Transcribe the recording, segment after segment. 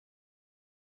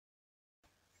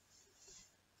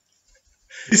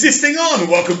Is this thing on?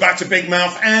 Welcome back to Big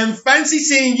Mouth and fancy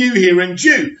seeing you here, and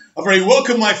you are very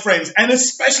welcome, my friends, and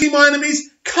especially my enemies.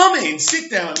 Come in,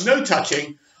 sit down, no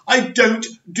touching. I don't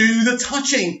do the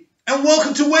touching. And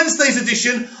welcome to Wednesday's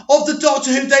edition of the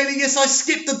Doctor Who Daily. Yes, I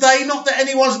skipped the day, not that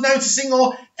anyone's noticing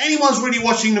or anyone's really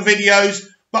watching the videos,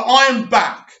 but I am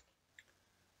back.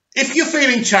 If you're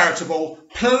feeling charitable,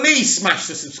 please smash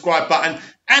the subscribe button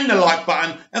and the like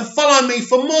button and follow me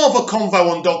for more of a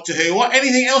convo on Doctor Who or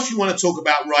anything else you want to talk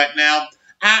about right now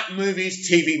at Movies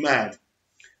TV Mad.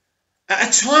 At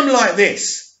a time like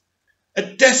this, a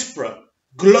desperate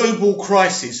global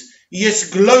crisis, yes,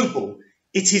 global,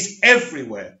 it is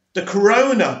everywhere. The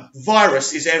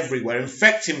coronavirus is everywhere,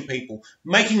 infecting people,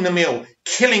 making them ill,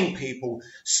 killing people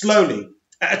slowly.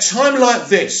 At a time like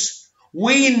this,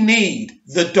 we need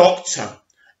the Doctor,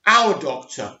 our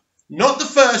Doctor. Not the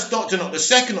first Doctor, not the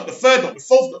second, not the third, not the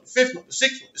fourth, not the fifth, not the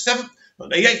sixth, not the seventh, not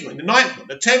the eighth, not the ninth, not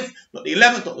the 10th, not the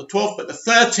 11th, not the 12th, but the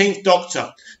 13th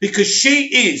Doctor. Because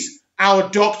she is our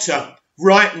Doctor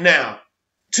right now.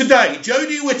 Today,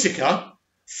 Jodie Whittaker,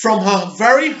 from her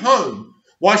very home,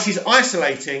 while she's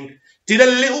isolating, did a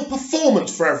little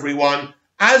performance for everyone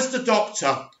as the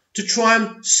Doctor to try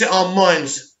and set our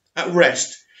minds at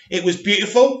rest. It was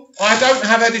beautiful. I don't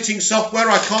have editing software.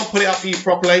 I can't put it up for you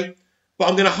properly. But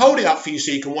I'm going to hold it up for you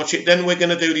so you can watch it. Then we're going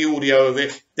to do the audio of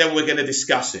it. Then we're going to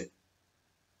discuss it.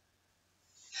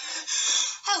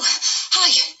 Oh, hi.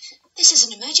 This is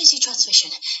an emergency transmission.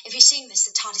 If you're seeing this,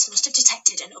 the TARDIS must have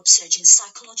detected an upsurge in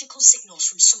psychological signals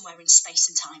from somewhere in space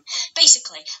and time.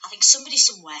 Basically, I think somebody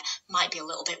somewhere might be a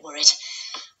little bit worried.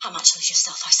 I'm actually just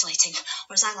self-isolating,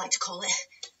 or as I like to call it,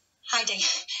 hiding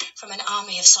from an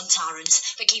army of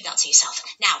Sontarans. But keep that to yourself.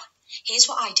 Now, here's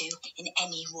what I do in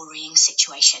any worrying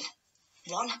situation.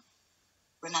 1,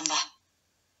 remember,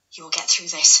 you will get through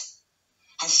this,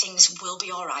 and things will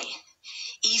be all right,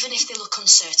 even if they look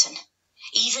uncertain,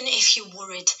 even if you're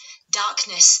worried.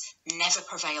 Darkness never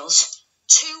prevails.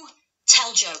 2,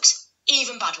 tell jokes,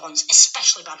 even bad ones,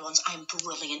 especially bad ones. I'm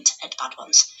brilliant at bad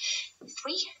ones.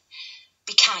 3,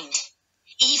 be kind,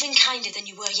 even kinder than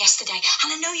you were yesterday.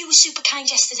 And I know you were super kind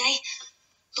yesterday.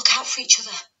 Look out for each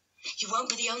other. You won't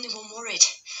be the only one worried.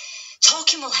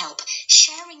 Talking will help.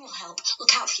 Sharing will help.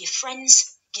 Look out for your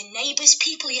friends, your neighbours,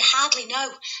 people you hardly know,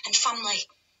 and family.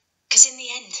 Because in the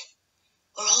end,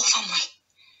 we're all family.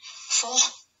 4,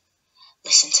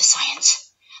 listen to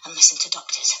science and listen to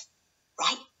doctors.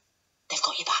 Right? They've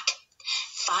got your back.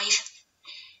 5,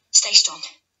 stay strong.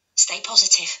 Stay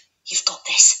positive. You've got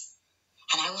this.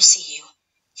 And I will see you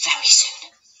very soon.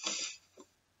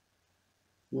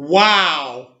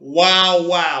 Wow, wow,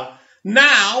 wow.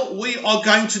 Now we are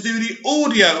going to do the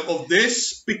audio of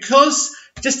this because,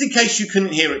 just in case you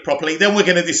couldn't hear it properly, then we're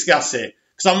going to discuss it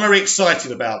because I'm very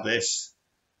excited about this.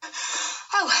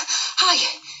 Oh,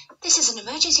 hi. This is an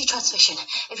emergency transmission.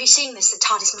 If you're seeing this, the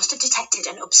TARDIS must have detected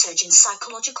an upsurge in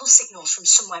psychological signals from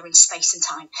somewhere in space and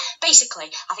time. Basically,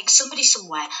 I think somebody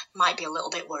somewhere might be a little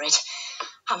bit worried.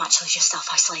 I'm actually just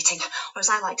self-isolating, or as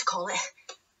I like to call it,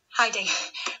 hiding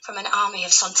from an army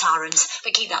of Sontarans.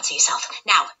 But keep that to yourself.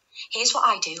 Now, here's what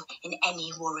I do in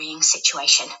any worrying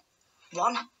situation.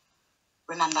 1,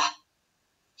 remember,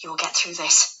 you will get through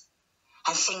this,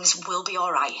 and things will be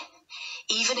all right,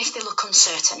 even if they look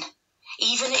uncertain,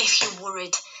 even if you're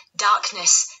worried.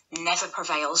 Darkness never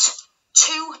prevails.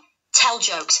 2, tell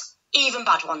jokes, even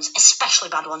bad ones, especially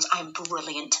bad ones. I'm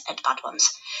brilliant at bad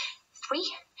ones.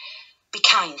 3, be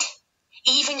kind,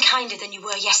 even kinder than you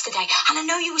were yesterday. And I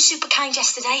know you were super kind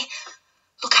yesterday.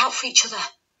 Look out for each other.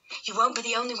 You won't be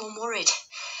the only one worried.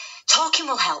 Talking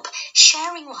will help.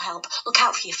 Sharing will help. Look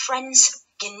out for your friends,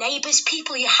 your neighbours,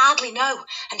 people you hardly know,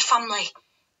 and family.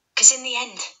 Because in the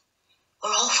end, we're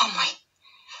all family.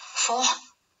 4,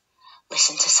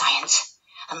 listen to science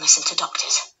and listen to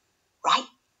doctors. Right?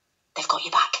 They've got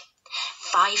your back.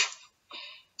 5,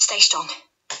 stay strong.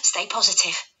 Stay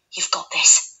positive. You've got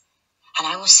this. And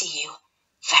I will see you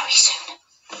very soon.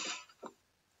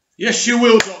 Yes, you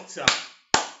will, Doctor.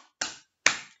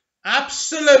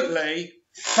 Absolutely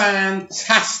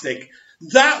fantastic.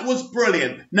 That was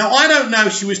brilliant. Now, I don't know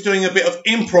if she was doing a bit of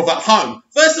improv at home.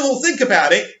 First of all, think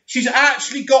about it. She's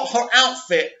actually got her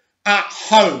outfit at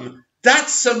home.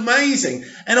 That's amazing.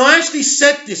 And I actually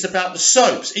said this about the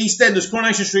soaps, EastEnders,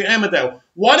 Coronation Street, Emmerdale.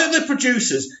 Why don't the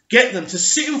producers get them to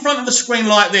sit in front of a screen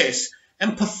like this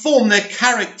and perform their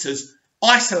characters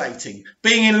isolating,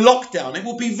 being in lockdown? It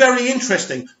will be very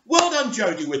interesting. Well done,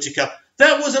 Jodie Whittaker.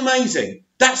 That was amazing.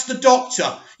 That's the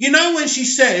Doctor. You know when she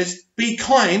says, be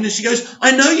kind, and she goes,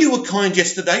 I know you were kind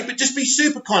yesterday, but just be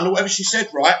super kind, or whatever she said,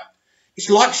 right? It's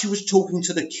like she was talking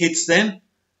to the kids then.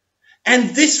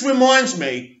 And this reminds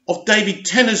me of David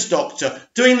Tennant's Doctor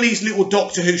doing these little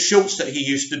Doctor Who shorts that he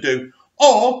used to do.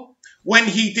 Or when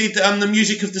he did the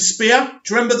music of the Spear.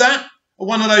 Do you remember that? At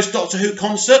one of those Doctor Who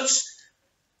concerts.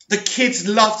 The kids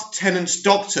loved Tennant's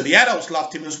Doctor. The adults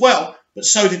loved him as well, but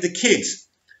so did the kids.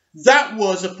 That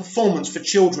was a performance for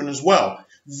children as well.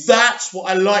 That's what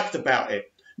I liked about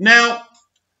it. Now,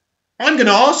 I'm going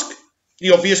to ask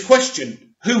the obvious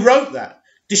question. Who wrote that?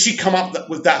 Did she come up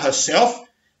with that herself?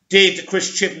 Did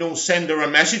Chris Chibnall send her a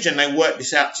message and they worked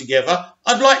this out together?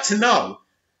 I'd like to know.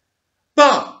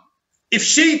 But if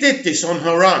she did this on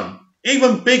her own,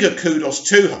 even bigger kudos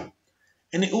to her.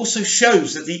 And it also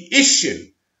shows that the issue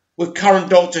with current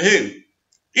Doctor Who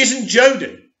isn't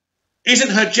Jodie,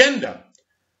 isn't her gender,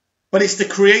 but it's the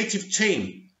creative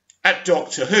team at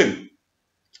Doctor Who.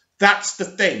 That's the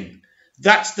thing.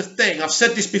 That's the thing. I've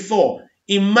said this before.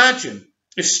 Imagine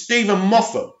if Stephen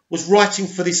Moffat was writing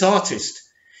for this artist.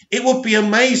 It would be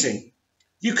amazing.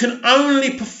 You can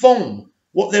only perform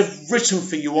what they've written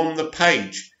for you on the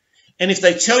page. And if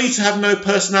they tell you to have no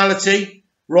personality,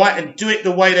 right, and do it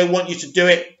the way they want you to do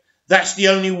it, that's the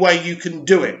only way you can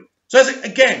do it. So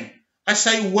again, I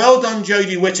say well done,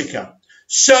 Jodie Whittaker.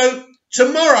 So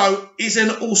tomorrow is an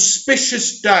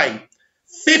auspicious day.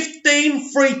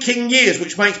 15 freaking years,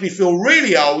 which makes me feel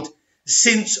really old,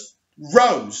 since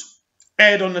Rose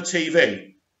aired on the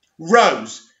TV.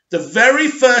 Rose, the very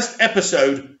first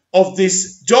episode of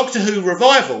this Doctor Who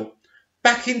revival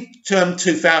back in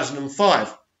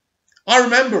 2005. I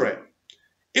remember it.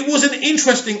 It was an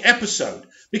interesting episode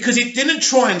because it didn't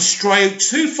try and stray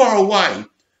too far away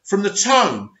from the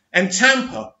tone and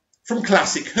temper from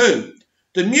Classic Who.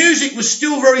 The music was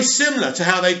still very similar to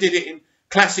how they did it in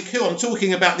Classic Who. I'm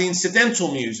talking about the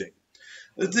incidental music.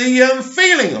 The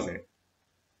feeling of it.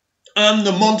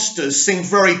 The monsters seemed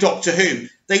very Doctor Who.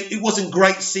 It wasn't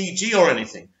great CG or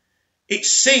anything. It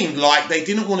seemed like they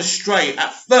didn't want to stray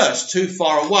at first too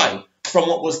far away from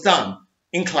what was done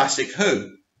in Classic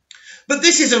Who. But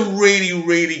this is a really,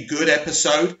 really good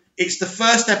episode. It's the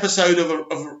first episode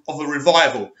of a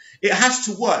revival. It has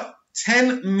to work.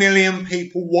 10 million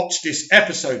people watched this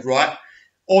episode, right?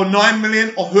 Or 9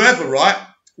 million, or whoever, right?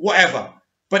 Whatever.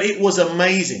 But it was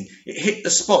amazing. It hit the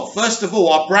spot. First of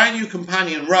all, our brand new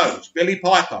companion, Rose, Billie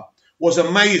Piper, was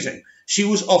amazing. She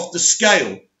was off the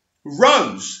scale.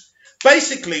 Rose,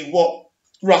 basically what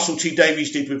Russell T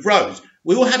Davies did with Rose.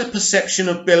 We all had a perception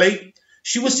of Billie.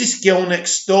 She was this girl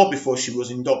next door before she was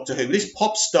in Doctor Who, this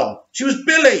pop star. She was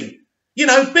Billie.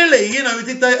 Billie,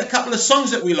 did a couple of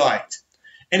songs that we liked.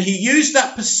 And he used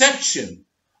that perception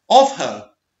of her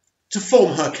to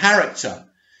form her character.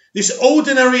 This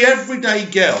ordinary, everyday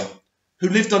girl who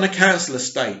lived on a council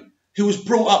estate, who was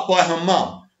brought up by her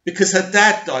mum because her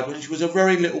dad died when she was a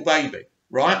very little baby,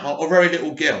 right? Or a very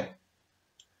little girl.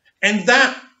 And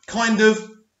that kind of,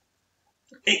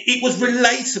 it was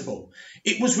relatable.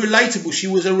 It was relatable. She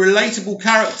was a relatable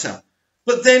character.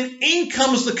 But then in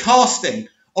comes the casting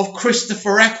of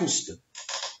Christopher Eccleston,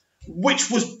 which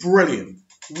was brilliant,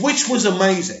 which was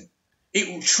amazing.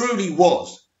 It truly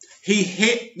was. He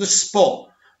hit the spot.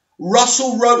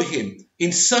 Russell wrote him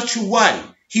in such a way.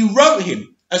 He wrote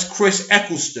him as Chris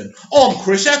Eccleston. Oh, I'm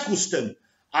Chris Eccleston.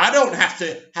 I don't have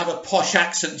to have a posh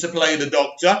accent to play the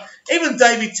Doctor. Even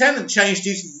David Tennant changed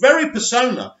his very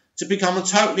persona to become a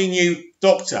totally new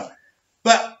Doctor.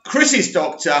 But Chris's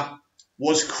Doctor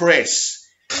was Chris,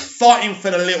 fighting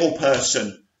for the little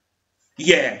person.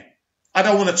 Yeah, I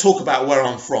don't want to talk about where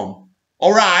I'm from.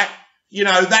 All right,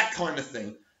 that kind of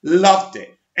thing. Loved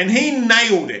it. And he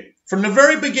nailed it. From the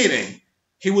very beginning,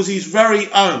 he was his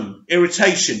very own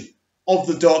irritation of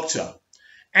the Doctor.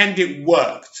 And it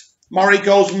worked. Murray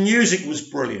Gold's music was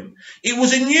brilliant. It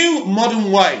was a new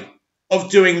modern way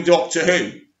of doing Doctor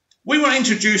Who. We were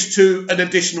introduced to an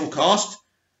additional cast.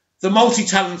 The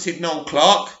multi-talented Noel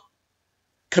Clarke,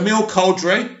 Camille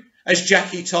Coduri as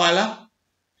Jackie Tyler.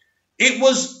 It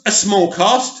was a small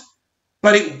cast,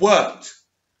 but it worked.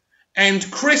 And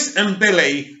Chris and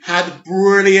Billie had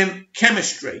brilliant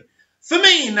chemistry. For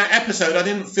me, in that episode, I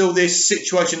didn't feel this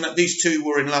situation that these two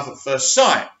were in love at first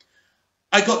sight.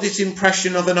 I got this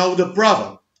impression of an older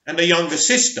brother and a younger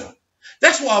sister.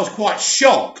 That's why I was quite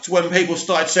shocked when people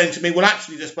started saying to me, well,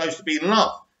 actually, they're supposed to be in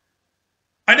love.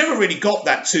 I never really got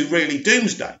that to really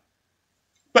Doomsday.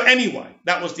 But anyway,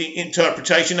 that was the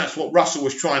interpretation. That's what Russell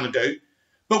was trying to do.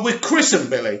 But with Chris and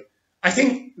Billie, I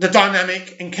think the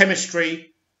dynamic and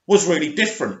chemistry was really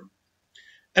different.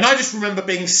 And I just remember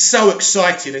being so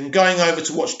excited and going over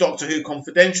to watch Doctor Who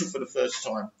Confidential for the first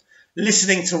time,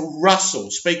 listening to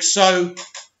Russell speak so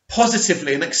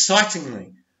positively and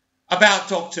excitingly about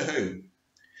Doctor Who.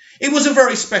 It was a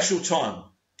very special time.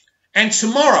 And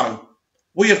tomorrow,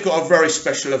 we have got a very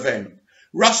special event.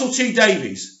 Russell T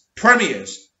Davies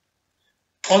premieres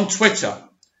on Twitter.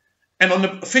 And on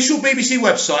the official BBC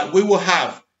website, we will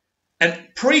have a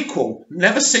prequel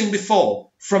never seen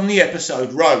before from the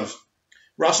episode Rose.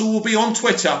 Russell will be on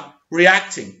Twitter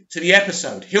reacting to the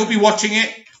episode. He'll be watching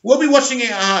it. We'll be watching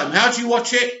it at home. How do you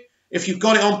watch it? If you've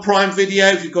got it on Prime Video,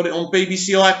 if you've got it on BBC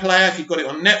iPlayer, if you've got it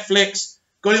on Netflix,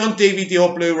 got it on DVD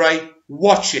or Blu-ray,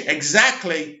 watch it.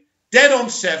 Exactly. Dead on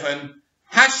 7.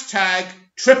 Hashtag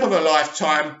triple a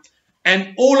lifetime.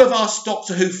 And all of our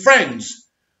Doctor Who friends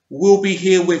will be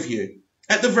here with you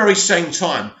at the very same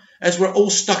time as we're all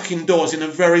stuck indoors in a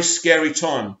very scary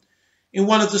time. In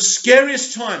one of the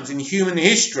scariest times in human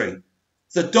history,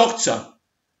 the Doctor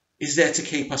is there to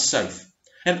keep us safe.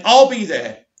 And I'll be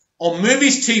there on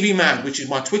Movies TV Man, which is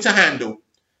my Twitter handle,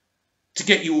 to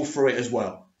get you all through it as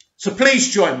well. So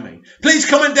please join me. Please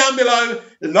comment down below,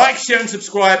 like, share and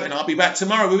subscribe, and I'll be back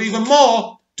tomorrow with even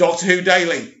more Doctor Who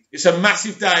Daily. It's a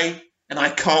massive day, and I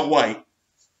can't wait.